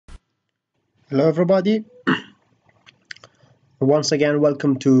Hello everybody, once again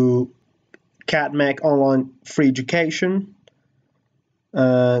welcome to CAD/MEC Online Free Education.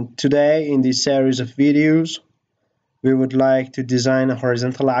 Today in this series of videos we would like to design a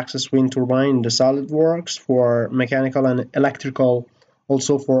horizontal axis wind turbine in the Solidworks for mechanical and electrical,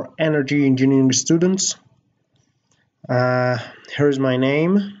 also for energy engineering students. Here's my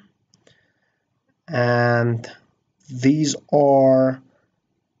name, and these are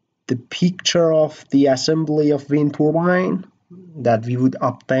the picture of the assembly of wind turbine that we would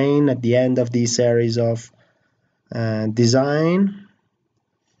obtain at the end of this series of design.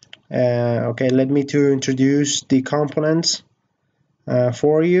 Okay, let me to introduce the components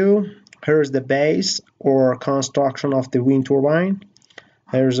for you. Here's the base or construction of the wind turbine.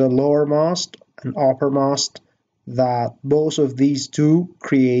 Here's a lower mast and upper mast, that both of these two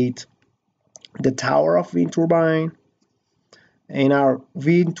create the tower of wind turbine. In our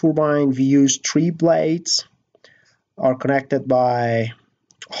wind turbine we use 3 blades are connected by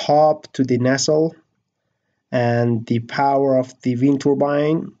hub to the nacelle, and the power of the wind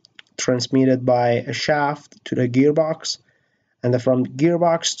turbine transmitted by a shaft to the gearbox, and from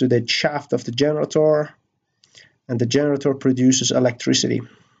gearbox to the shaft of the generator, and the generator produces electricity.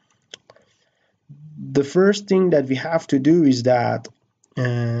 The first thing that we have to do is that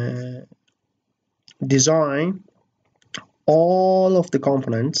design all of the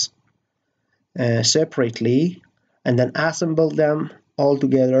components separately and then assemble them all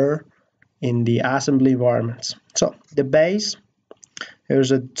together in the assembly environments. So the base,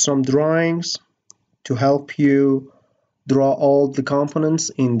 here's some drawings to help you draw all the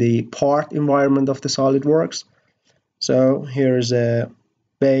components in the part environment of the SolidWorks. So here's a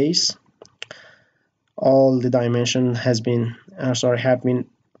base. All the dimension have been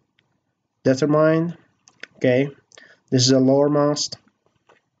determined. Okay, this is a lower mast.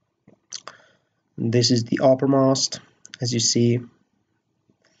 This is the upper mast. As you see,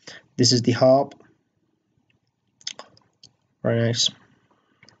 this is the hub. Very nice.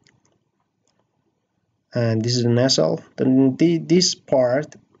 And this is the nacelle. Then this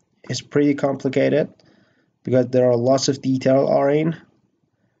part is pretty complicated because there are lots of detail are in.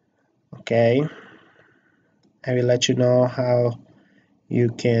 Okay, I will let you know how you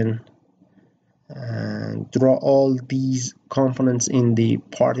can draw all these components in the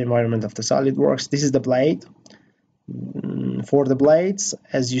part environment of the SolidWorks. This is the blade. For the blades,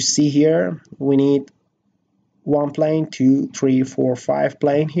 as you see here, we need 1 plane, 2, 3, 4, 5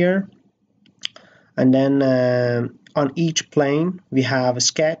 plane here, and then on each plane we have a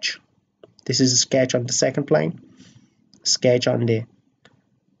sketch. This is a sketch on the second plane, sketch on the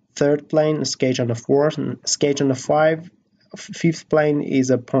third plane, a sketch on the fourth, and a sketch on the fifth plane is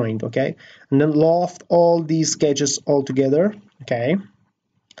a point. Okay, and then loft all these sketches all together. Okay,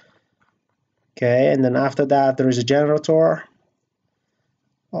 and then after that there is a generator.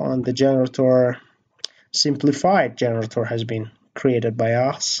 On the generator, simplified generator has been created by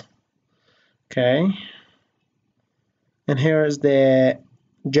us. Okay, and here is the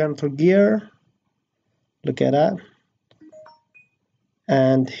generator gear. Look at that.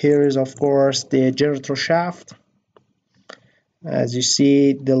 And here is of course the generator shaft. As you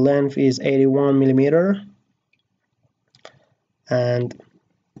see, the length is 81 millimeter. And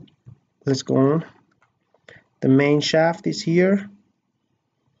let's go on. The main shaft is here.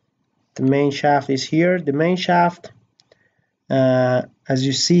 The main shaft is here. The main shaft, as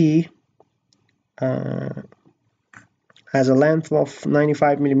you see, has a length of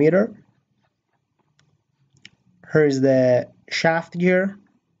 95 millimeter. Here is the shaft gear.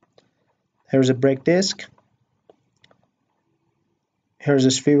 Here's a brake disc. Here's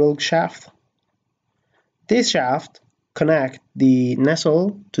a swivel shaft. This shaft connects the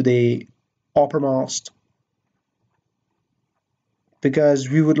nacelle to the uppermost, because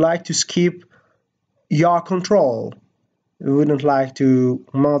we would like to skip yaw control. We wouldn't like to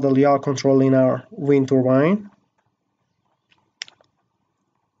model yaw control in our wind turbine.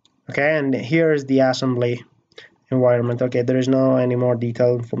 Okay, and here is the assembly environment. Okay, there is no any more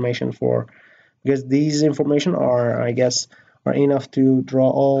detailed information because these information are, I guess, are enough to draw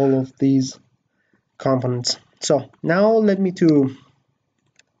all of these components. So now let me to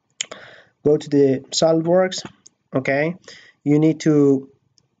go to the SolidWorks. Okay, you need to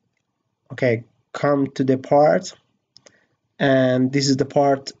come to the part, and this is the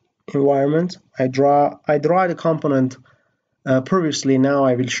part environment. I draw the component previously. Now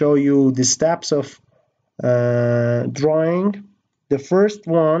I will show you the steps of drawing. The first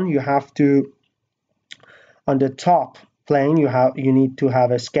one, you have to, on the top plane, you need to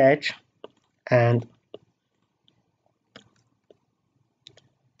have a sketch, and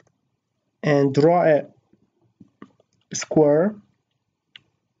and draw a square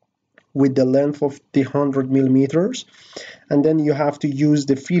with the length of the 100 millimeters, and then you have to use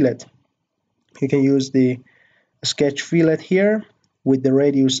the fillet. You can use the sketch fillet here with the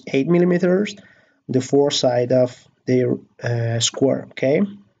radius 8 millimeters, the four side of the square.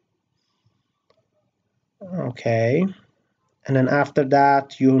 Okay, and then after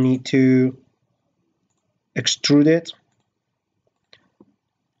that you need to extrude it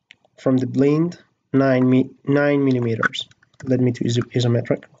from the blend 9 millimeters. Let me do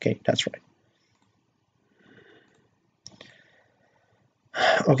isometric. Okay, that's right.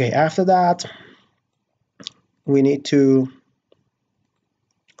 Okay, after that we need to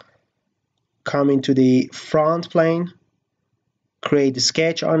come into the front plane, create the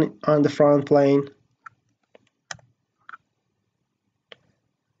sketch on the front plane.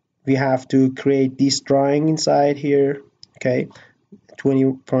 We have to create this drawing inside here. Okay,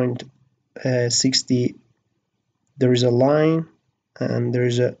 20.60. There is a line and there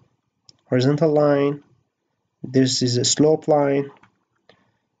is a horizontal line. This is a slope line,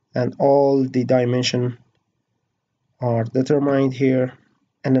 and all the dimensions are determined here.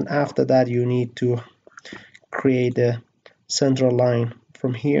 And then after that you need to create a central line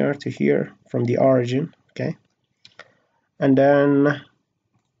from here to here, from the origin. Okay, and then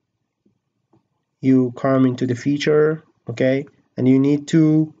you come into the feature. Okay, and you need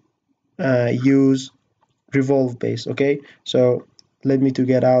to use revolve base. Okay, so let me to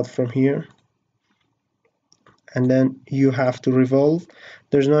get out from here, and then you have to revolve.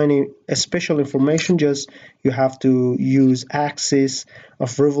 There's no any special information, just you have to use axis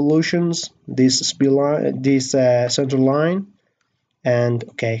of revolutions, this speed line, this center line, and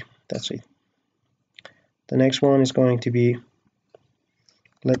okay, that's it. The next one is going to be,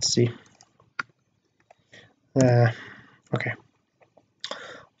 let's see, okay,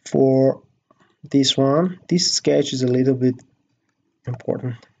 for this one, this sketch is a little bit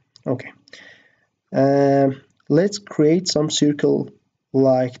important. Okay, let's create some circle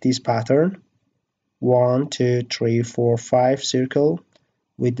like this pattern. 1, 2, 3, 4, 5 circle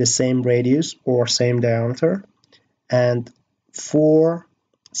with the same radius or same diameter, and 4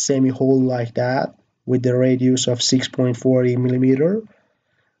 semi-hole like that with the radius of 6.40 millimeter.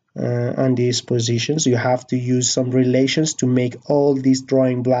 On these positions you have to use some relations to make all these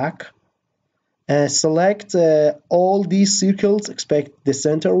drawing black. Select all these circles except the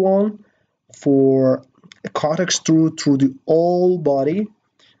center one for a cut extrude through the whole body.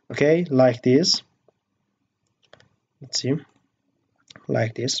 Okay, like this. Let's see,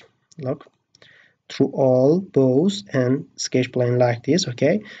 like this. Look, through all bows and sketch plane like this.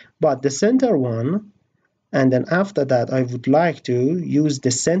 Okay, but the center one, and then after that I would like to use the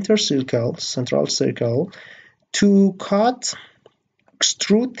central circle to cut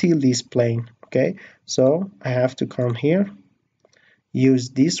extrude till this plane. Okay, so I have to come here, use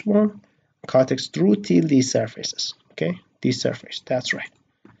this one, cut extrude till these surfaces. Okay, this surface, that's right.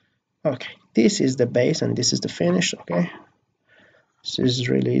 Okay, this is the base and this is the finish. Okay, this is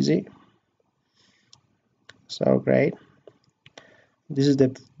really easy, so great. This is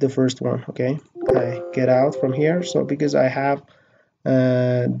the first one. Okay, I get out from here. So because I have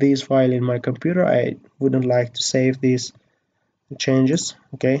this file in my computer, I wouldn't like to save these changes.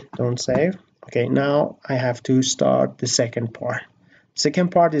 Okay, don't save. Okay, now I have to start the second part. Second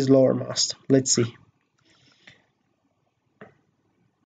part is lowermost. Let's see.